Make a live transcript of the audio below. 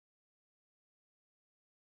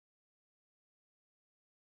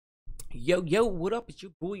Yo, what up? It's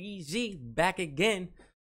your boy EZ back again.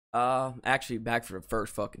 Actually back for the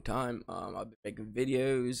first fucking time. I've been making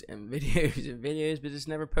videos and videos and videos, but just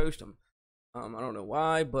never post them. I don't know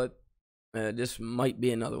why, but this might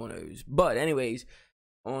be another one of those. But anyways,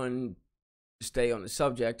 on to stay on the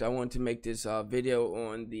subject, I want to make this video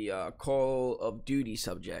on the Call of Duty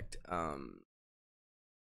subject.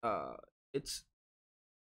 It's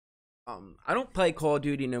I don't play Call of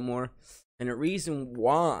Duty no more, and the reason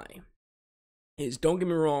why is, don't get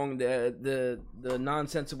me wrong, the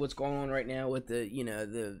nonsense of what's going on right now with the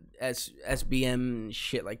the SBM and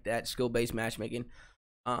shit like that, skill based matchmaking,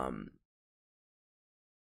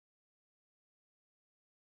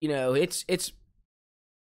 it's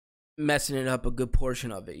messing it up a good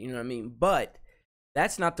portion of it, you know what I mean? But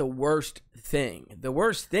that's not the worst thing. The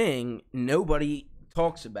worst thing nobody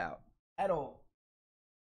talks about at all.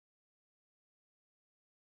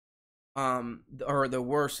 Or the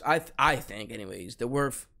worst, I think anyways, the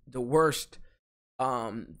worst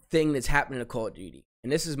thing that's happening to Call of Duty,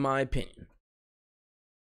 and this is my opinion.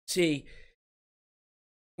 See,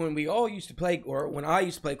 when we all used to play, or when I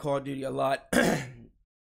used to play Call of Duty a lot,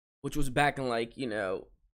 which was back in like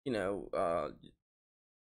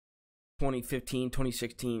 2015,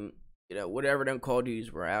 2016, whatever them Call of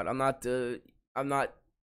Duties were out. I'm not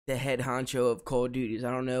the head honcho of Call of Duties. I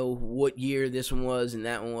don't know what year this one was and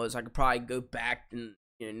that one was. I could probably go back and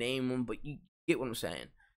name them, but you get what I'm saying.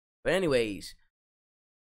 But anyways,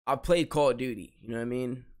 I played Call of Duty, you know what I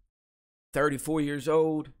mean? 34 years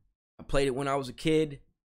old. I played it when I was a kid.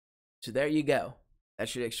 So there you go. That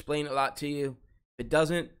should explain a lot to you. If it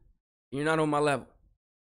doesn't, you're not on my level.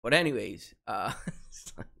 But anyways, not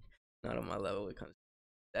on my level when it comes to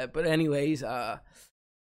that. But anyways,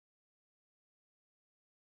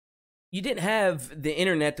 you didn't have the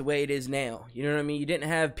internet the way it is now. You know what I mean? You didn't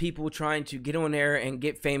have people trying to get on there and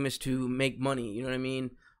get famous to make money. You know what I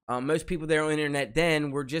mean? Most people there on the internet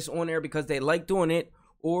then were just on there because they liked doing it,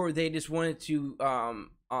 or they just wanted to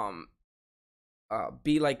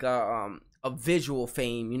be like a visual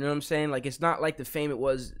fame. You know what I'm saying? Like, it's not like the fame it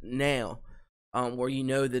was now,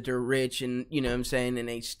 where that they're rich and what I'm saying, and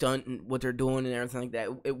they stunt and what they're doing and everything like that.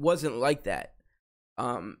 It wasn't like that.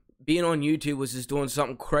 Being on YouTube was just doing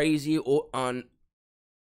something crazy or out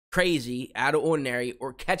of ordinary,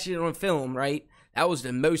 or catching it on film, right? That was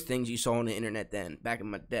the most things you saw on the internet then, back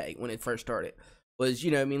in my day when it first started. Was,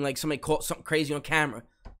 like somebody caught something crazy on camera,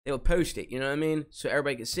 they would post it, you know what I mean? So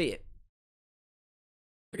everybody could see it.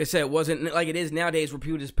 Like I said, it wasn't like it is nowadays where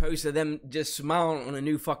people just post of them just smiling on a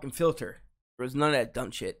new fucking filter. There was none of that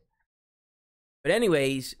dumb shit. But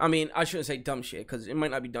anyways, I mean, I shouldn't say dumb shit, because it might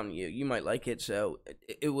not be dumb to you. You might like it, so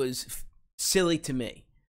it was silly to me.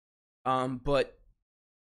 But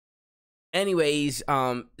anyways,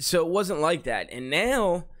 so it wasn't like that. And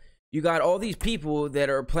now you got all these people that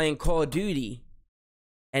are playing Call of Duty,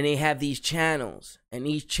 and they have these channels. And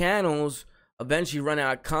these channels eventually run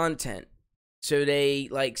out of content. So they,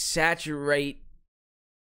 like, saturate.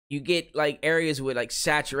 You get, like, areas with, like,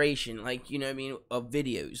 saturation, like, of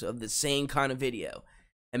videos, of the same kind of video.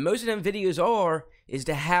 And most of them videos is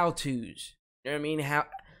the how-tos. You know what I mean? How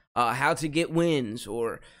to get wins,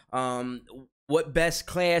 or what best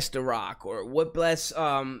class to rock, or what best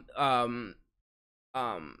fucking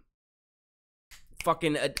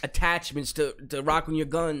attachments to rock on your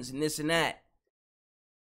guns, and this and that.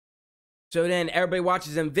 So then everybody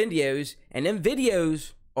watches them videos, and them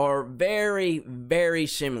videos are very, very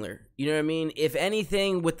similar. You know what I mean? If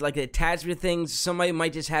anything, with like the attachment things, somebody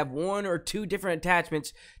might just have one or two different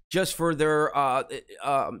attachments just for their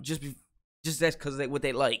just that's because what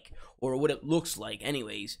they like, or what it looks like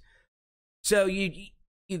anyways. So you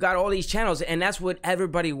got all these channels, and that's what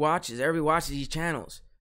everybody watches. Everybody watches these channels.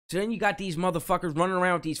 So then you got these motherfuckers running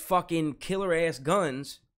around with these fucking killer ass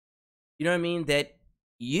guns, you know what I mean, that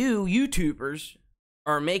YouTubers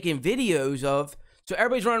are making videos of. So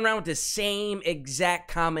everybody's running around with the same exact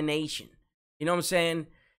combination. You know what I'm saying?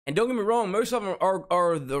 And don't get me wrong, most of them are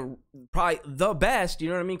probably the best, you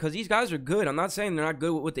know what I mean? Because these guys are good. I'm not saying they're not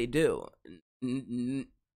good with what they do.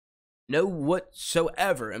 No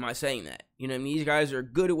whatsoever am I saying that. You know what I mean? These guys are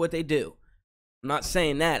good at what they do. I'm not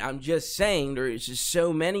saying that. I'm just saying there's just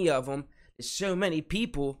so many of them. There's so many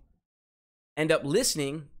people end up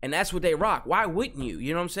listening, and that's what they rock. Why wouldn't you?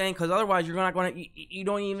 You know what I'm saying? Because otherwise you're not going to, you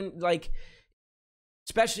don't even, like,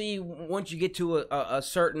 especially once you get to a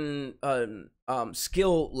certain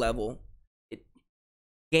skill level,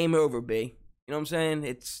 game over, B. You know what I'm saying?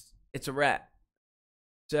 It's a wrap.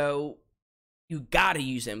 So you gotta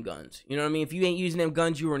use them guns. You know what I mean? If you ain't using them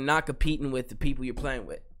guns, you are not competing with the people you're playing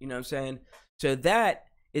with. You know what I'm saying? So that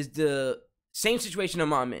is the same situation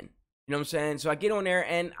I'm in. You know what I'm saying? So I get on there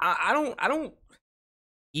and I don't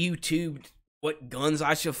YouTube what guns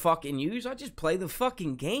I should fucking use. I just play the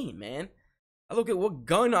fucking game, man. I look at what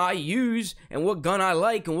gun I use and what gun I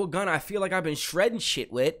like and what gun I feel like I've been shredding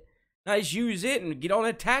shit with. And I just use it and get all the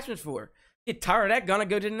attachments for it. Get tired of that gun, I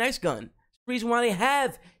go to the next gun. That's the reason why they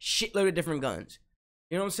have shitload of different guns.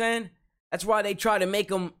 You know what I'm saying? That's why they try to make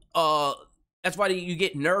them, that's why you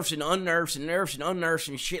get nerfs and unnerfs and nerfs and unnerfs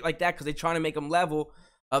and shit like that, because they're trying to make them level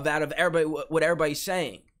of out of everybody, what everybody's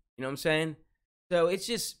saying. You know what I'm saying? So it's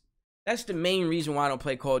just, that's the main reason why I don't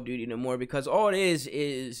play Call of Duty no more, because all it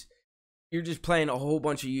is you're just playing a whole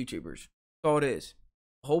bunch of YouTubers. That's all it is.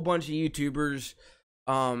 A whole bunch of YouTubers,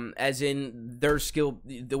 as in their skill,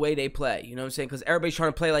 the way they play. You know what I'm saying? Because everybody's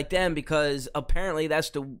trying to play like them, because apparently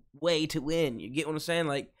that's the way to win. You get what I'm saying?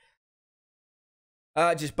 Like,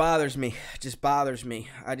 it just bothers me. It just bothers me.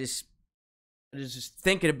 I just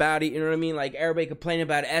thinking about it. You know what I mean? Like, everybody complaining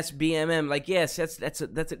about SBMM. Like, yes,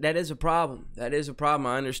 that is a problem. That is a problem.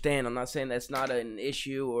 I understand. I'm not saying that's not an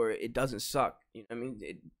issue or it doesn't suck. You know what I mean?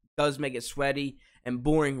 It does make it sweaty and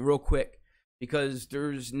boring real quick, because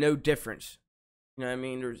there's no difference. You know what I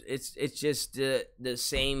mean? It's just the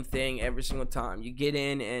same thing every single time. You get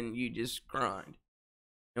in and you just grind. You know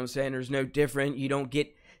what I'm saying? There's no different. You don't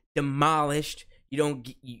get demolished. You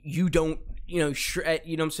don't, you know, shred.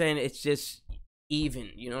 You know what I'm saying? It's just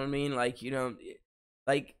even. You know what I mean? Like, you know,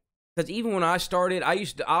 like, because even when I started,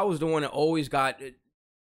 I was the one that always got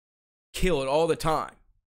killed all the time.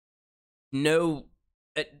 No,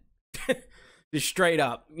 just straight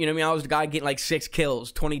up. You know what I mean? I was the guy getting like 6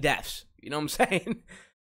 kills, 20 deaths. You know what I'm saying?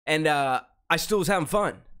 And I still was having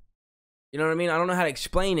fun. You know what I mean? I don't know how to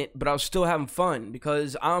explain it, but I was still having fun,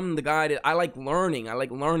 because I'm the guy that I like learning. I like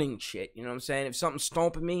learning shit. You know what I'm saying? If something's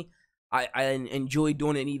stomping me, I enjoy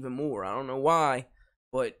doing it even more. I don't know why,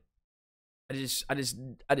 but I just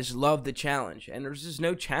love the challenge. And there's just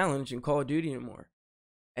no challenge in Call of Duty anymore.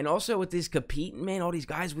 And also with this competing, man, all these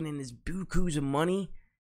guys winning this bukus of money,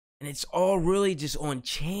 and it's all really just on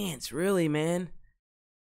chance, really, man.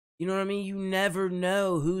 You know what I mean? You never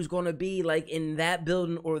know who's going to be like in that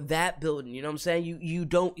building or that building. You know what I'm saying? You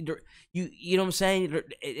know what I'm saying?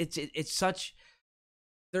 It's such,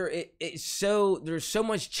 there's so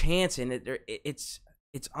much chance in it. It's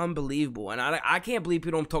unbelievable. And I can't believe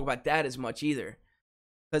people don't talk about that as much either.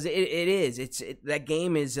 Because it is. That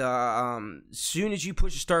game is, soon as you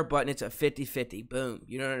push the start button, it's a 50-50. Boom.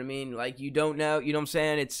 You know what I mean? Like, you don't know. You know what I'm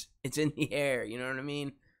saying? It's in the air. You know what I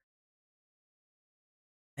mean?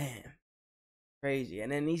 Man, crazy. And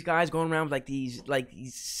then these guys going around with like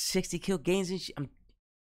these 60 kill games and shit.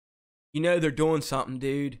 You know they're doing something,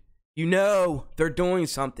 dude. You know they're doing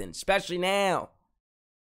something, especially now.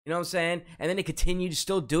 You know what I'm saying? And then they continue to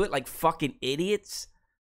still do it like fucking idiots.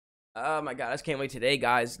 Oh my god, I just can't wait today,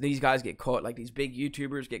 guys. These guys get caught, like these big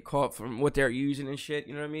YouTubers get caught from what they're using and shit.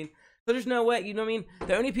 You know what I mean? So there's no way, you know what I mean?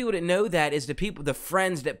 The only people that know that is the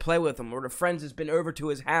friends that play with him, or the friends that's been over to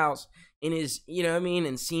his house in his, you know what I mean,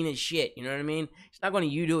 and seen his shit, you know what I mean? He's not going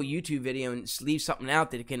to do a YouTube video and leave something out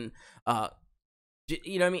that it can,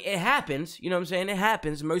 you know what I mean? It happens, you know what I'm saying? It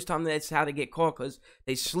happens. Most time that's how they get caught, because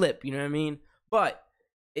they slip, you know what I mean? But,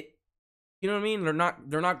 you know what I mean? They're not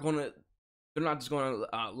just going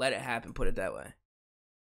to let it happen, put it that way.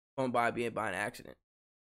 Going by an accident.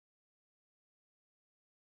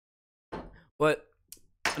 But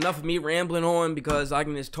enough of me rambling on, because I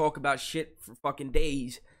can just talk about shit for fucking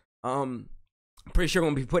days. I'm pretty sure I'm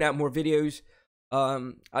going to be putting out more videos.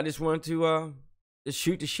 I just wanted to just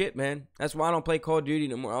shoot the shit, man. That's why I don't play Call of Duty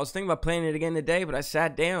no more. I was thinking about playing it again today, but I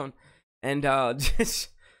sat down and just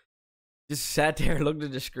sat there and looked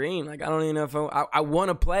at the screen. Like, I don't even know if I want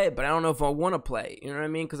to play it, but I don't know if I want to play. You know what I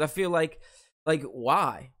mean? Because I feel like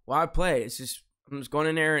why play? It's just, I'm just going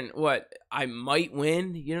in there and what? I might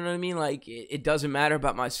win. You know what I mean? Like, it doesn't matter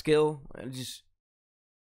about my skill. I just,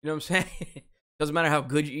 you know what I'm saying? Doesn't matter how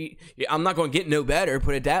good I'm not going to get no better,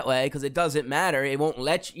 put it that way, because it doesn't matter. It won't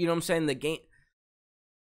let you know what I'm saying? The game.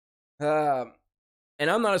 And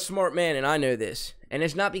I'm not a smart man, and I know this. And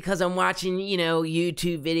it's not because I'm watching, you know,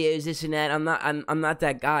 YouTube videos, this and that. I'm not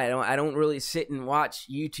that guy. I don't really sit and watch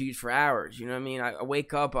YouTube for hours. You know what I mean? I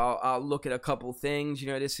wake up, I'll look at a couple things, you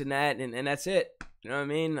know, this and that, and that's it. You know what I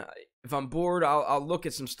mean? If I'm bored, I'll look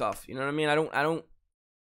at some stuff. You know what I mean?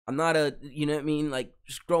 I'm not a, you know what I mean, like,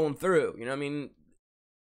 scrolling through. You know what I mean?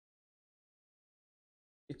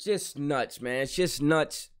 It's just nuts, man. It's just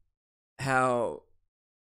nuts how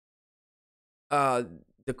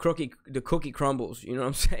the cookie crumbles, you know what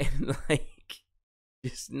I'm saying? Like,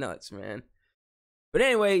 just nuts, man. But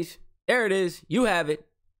anyways, there it is. You have it.